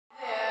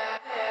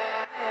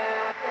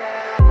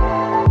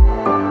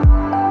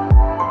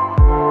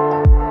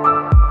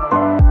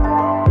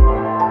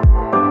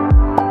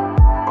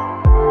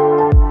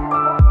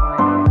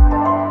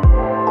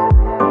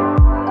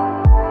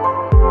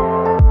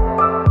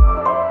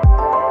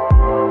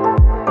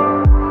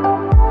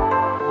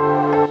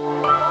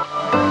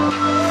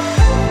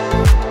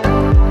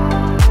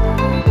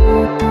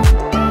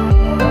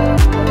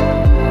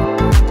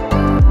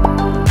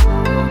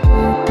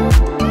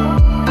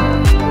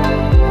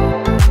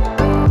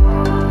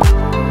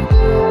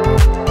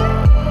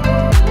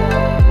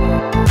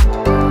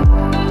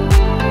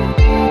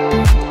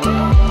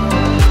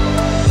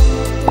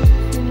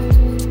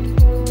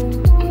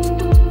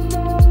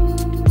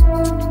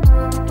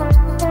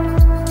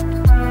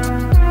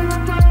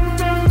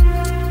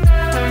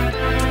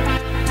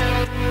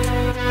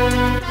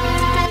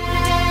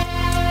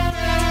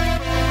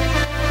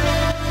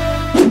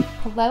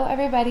Hello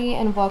everybody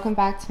and welcome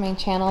back to my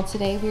channel.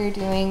 Today we are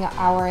doing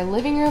our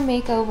living room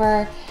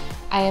makeover.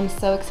 I am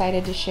so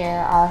excited to share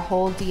our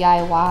whole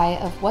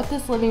DIY of what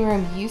this living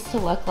room used to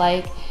look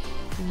like.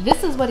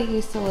 This is what it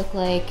used to look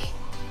like,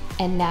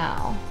 and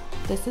now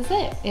this is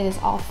it. It is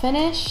all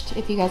finished.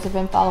 If you guys have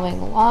been following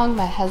along,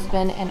 my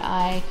husband and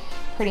I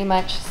pretty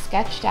much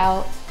sketched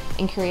out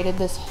and created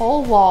this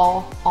whole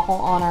wall all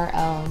on our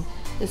own.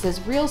 This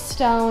is real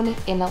stone,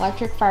 an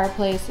electric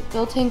fireplace,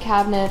 built-in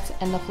cabinets,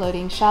 and the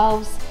floating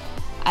shelves.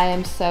 I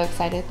am so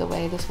excited the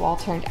way this wall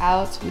turned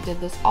out. We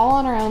did this all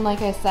on our own,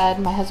 like I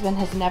said. My husband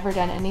has never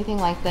done anything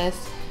like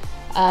this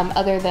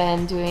other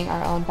than doing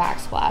our own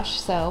backsplash.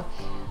 So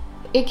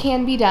it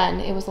can be done.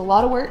 It was a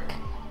lot of work,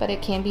 but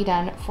it can be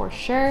done for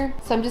sure.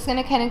 So I'm just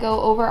gonna kind of go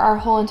over our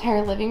whole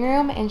entire living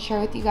room and share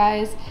with you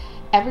guys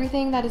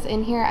everything that is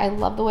in here. I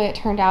love the way it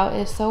turned out. It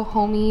is so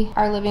homey.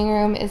 Our living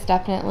room is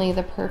definitely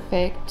the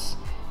perfect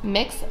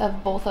mix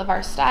of both of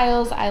our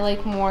styles. I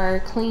like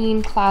more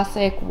clean,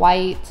 classic,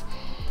 white,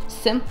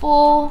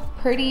 simple,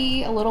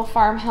 pretty, a little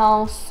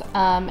farmhouse,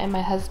 and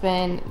my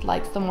husband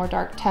likes the more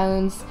dark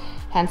tones,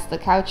 hence the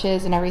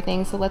couches and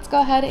everything. So let's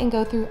go ahead and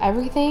go through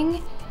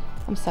everything.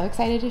 I'm so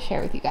excited to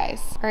share with you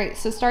guys. All right,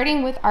 so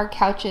starting with our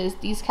couches.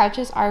 These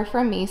couches are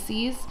from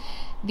Macy's.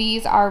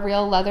 These are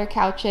real leather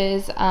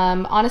couches.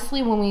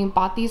 Honestly, when we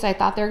bought these, I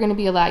thought they were gonna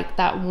be like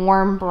that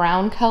warm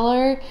brown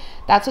color.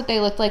 That's what they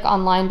looked like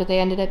online, but they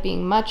ended up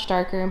being much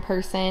darker in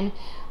person,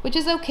 which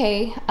is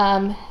okay.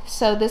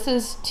 So this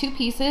is two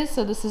pieces.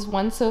 So this is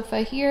one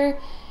sofa here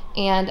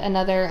and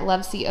another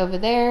love seat over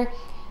there.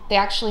 They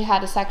actually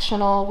had a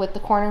sectional with the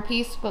corner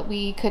piece, but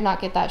we could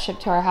not get that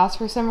shipped to our house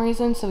for some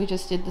reason, so we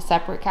just did the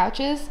separate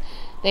couches.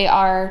 They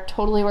are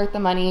totally worth the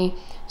money.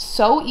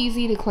 So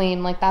easy to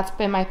clean. Like, that's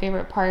been my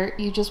favorite part.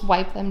 You just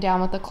wipe them down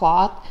with a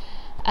cloth.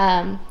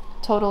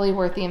 Totally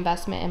worth the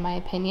investment in my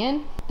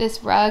opinion.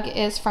 This rug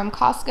is from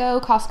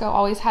Costco. Costco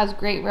always has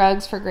great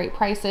rugs for great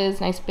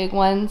prices, nice big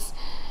ones.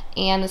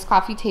 And this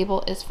coffee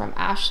table is from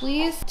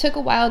Ashley's. Took a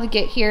while to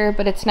get here,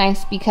 but it's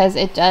nice because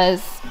it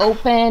does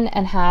open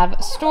and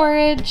have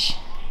storage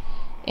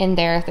in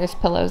there. There's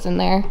pillows in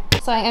there.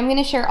 So I am going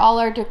to share all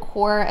our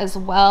decor as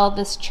well.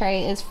 This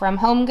tray is from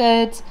Home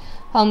Goods,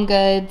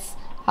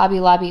 Hobby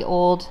Lobby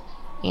old,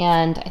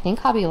 and I think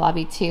Hobby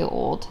Lobby too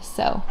old.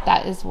 So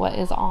that is what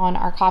is on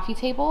our coffee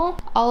table.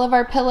 All of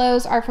our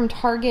pillows are from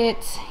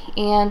Target,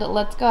 and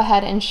let's go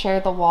ahead and share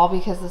the wall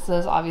because this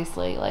is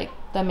obviously like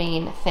the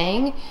main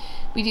thing.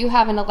 We do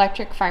have an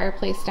electric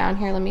fireplace down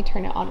here. Let me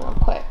turn it on real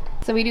quick.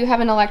 So we do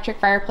have an electric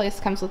fireplace,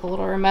 comes with a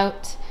little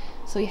remote.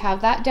 So we have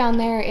that down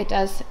there. It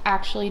does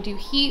actually do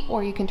heat,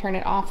 or you can turn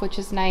it off, which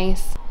is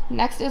nice.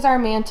 Next is our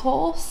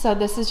mantle. So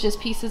this is just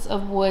pieces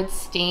of wood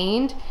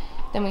stained.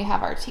 Then we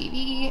have our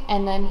TV,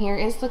 and then here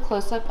is the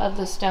close-up of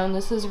the stone.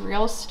 This is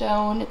real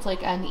stone. It's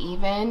like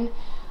uneven.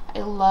 I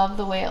love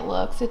the way it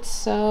looks. It's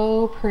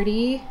so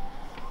pretty.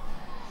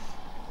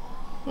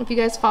 If you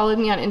guys followed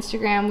me on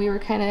Instagram, we were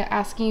kind of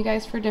asking you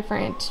guys for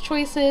different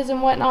choices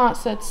and whatnot,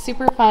 so it's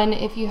super fun.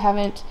 If you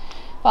haven't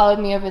followed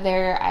me over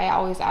there, I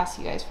always ask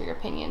you guys for your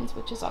opinions,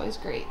 which is always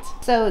great.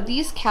 So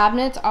these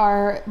cabinets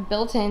are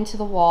built into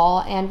the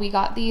wall, and we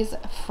got these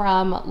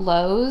from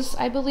Lowe's,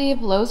 I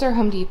believe. Lowe's or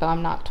Home Depot,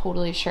 I'm not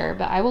totally sure,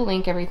 but I will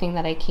link everything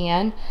that I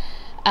can.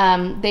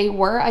 They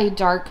were a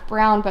dark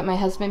brown, but my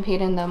husband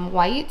painted them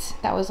white.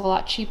 That was a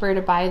lot cheaper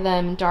to buy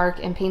them dark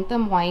and paint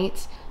them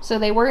white. So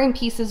they were in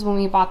pieces when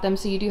we bought them,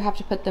 so you do have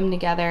to put them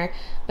together,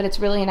 but it's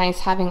really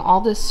nice having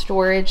all this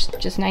storage,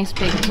 just nice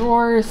big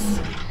drawers.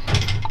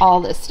 All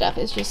this stuff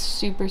is just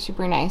super,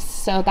 super nice.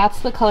 So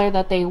that's the color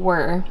that they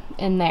were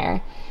in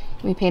there.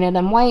 We painted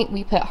them white.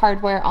 We put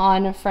hardware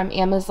on from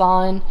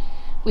Amazon.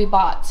 We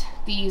bought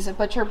these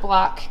butcher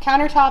block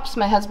countertops.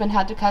 My husband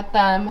had to cut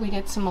them. We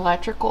did some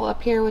electrical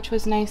up here, which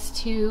was nice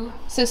too.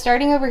 So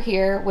starting over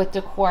here with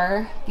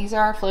decor, these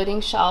are our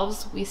floating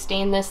shelves. We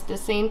stained this the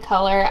same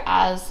color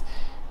as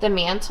the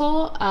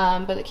mantle,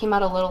 but it came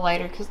out a little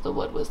lighter because the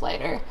wood was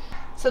lighter.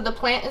 So the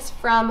plant is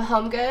from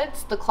Home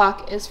Goods. The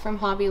clock is from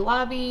Hobby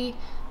Lobby.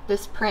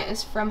 This print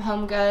is from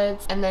Home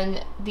Goods, and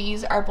then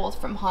these are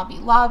both from Hobby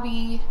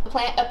Lobby. The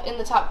plant up in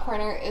the top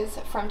corner is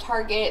from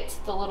Target.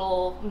 The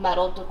little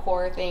metal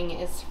decor thing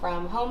is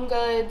from Home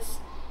Goods.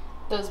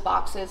 Those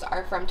boxes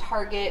are from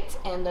Target,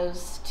 and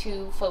those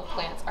two faux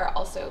plants are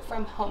also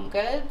from Home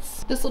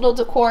Goods. This little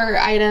decor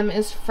item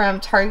is from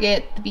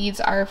Target. The beads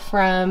are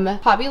from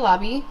Hobby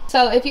Lobby.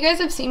 So if you guys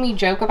have seen me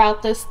joke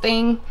about this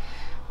thing,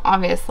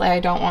 obviously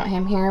I don't want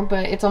him here,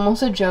 but it's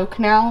almost a joke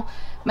now.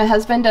 My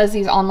husband does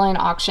these online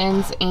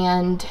auctions,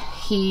 and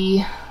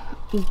he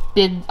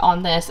bid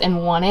on this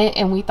and won it,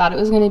 and we thought it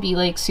was going to be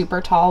like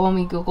super tall when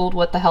we googled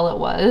what the hell it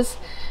was,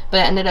 but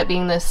it ended up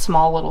being this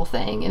small little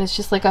thing, and it's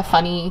just like a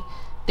funny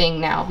thing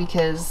now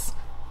because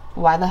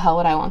why the hell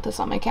would I want this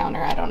on my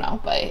counter? I don't know,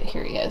 but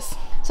here he is.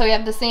 So we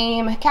have the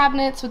same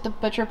cabinets with the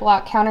butcher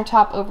block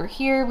countertop over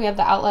here. We have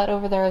the outlet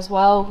over there as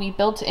well. We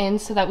built in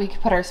so that we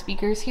could put our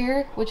speakers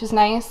here, which is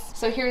nice.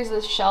 So here's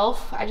this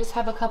shelf. I just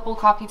have a couple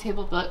coffee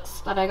table books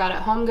that I got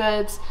at Home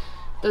Goods.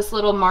 This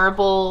little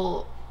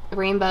marble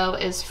rainbow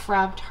is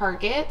from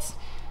Target.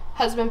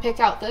 Husband picked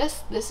out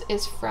this. This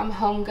is from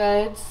Home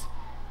Goods.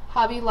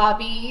 Hobby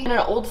Lobby, and an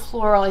old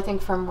floral, I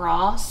think, from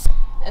Ross.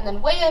 And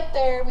then way up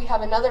there, we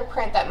have another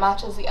print that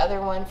matches the other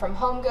one from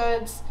Home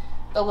Goods.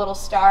 The little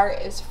star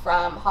is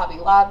from Hobby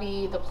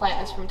Lobby. The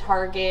plant is from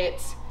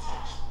Target.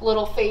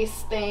 Little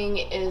face thing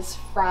is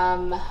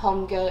from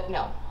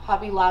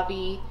Hobby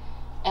Lobby.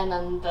 And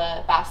then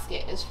the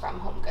basket is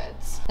from Home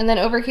Goods. And then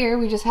over here,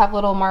 we just have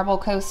little marble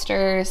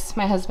coasters.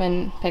 My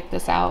husband picked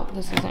this out.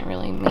 This isn't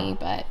really me,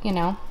 but you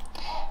know,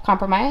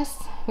 compromise.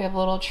 We have a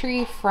little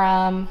tree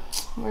from,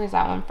 where's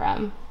that one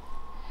from?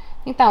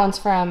 I think that one's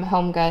from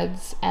Home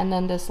Goods. And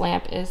then this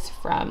lamp is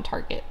from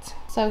Target.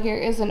 So here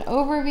is an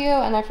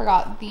overview, and I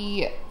forgot,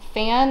 the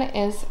fan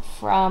is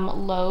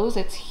from Lowe's.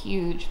 It's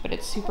huge, but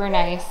it's super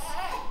nice.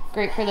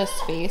 Great for this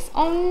space.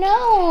 Oh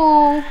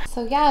no!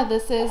 So yeah,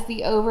 this is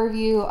the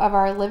overview of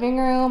our living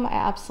room. I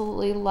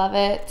absolutely love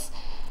it.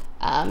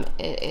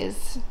 It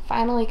is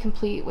finally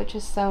complete, which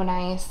is so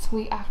nice.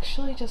 We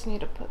actually just need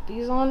to put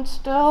these on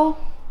still,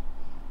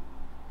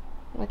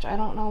 which I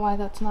don't know why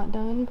that's not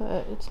done,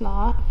 but it's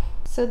not.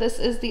 So this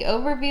is the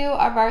overview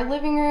of our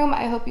living room.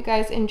 I hope you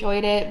guys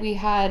enjoyed it. We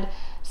had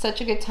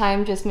such a good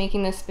time just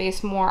making this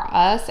space more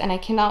us, and I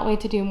cannot wait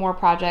to do more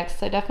projects.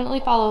 So definitely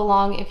follow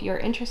along if you're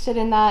interested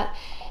in that.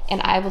 And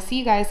I will see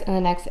you guys in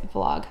the next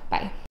vlog.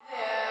 Bye.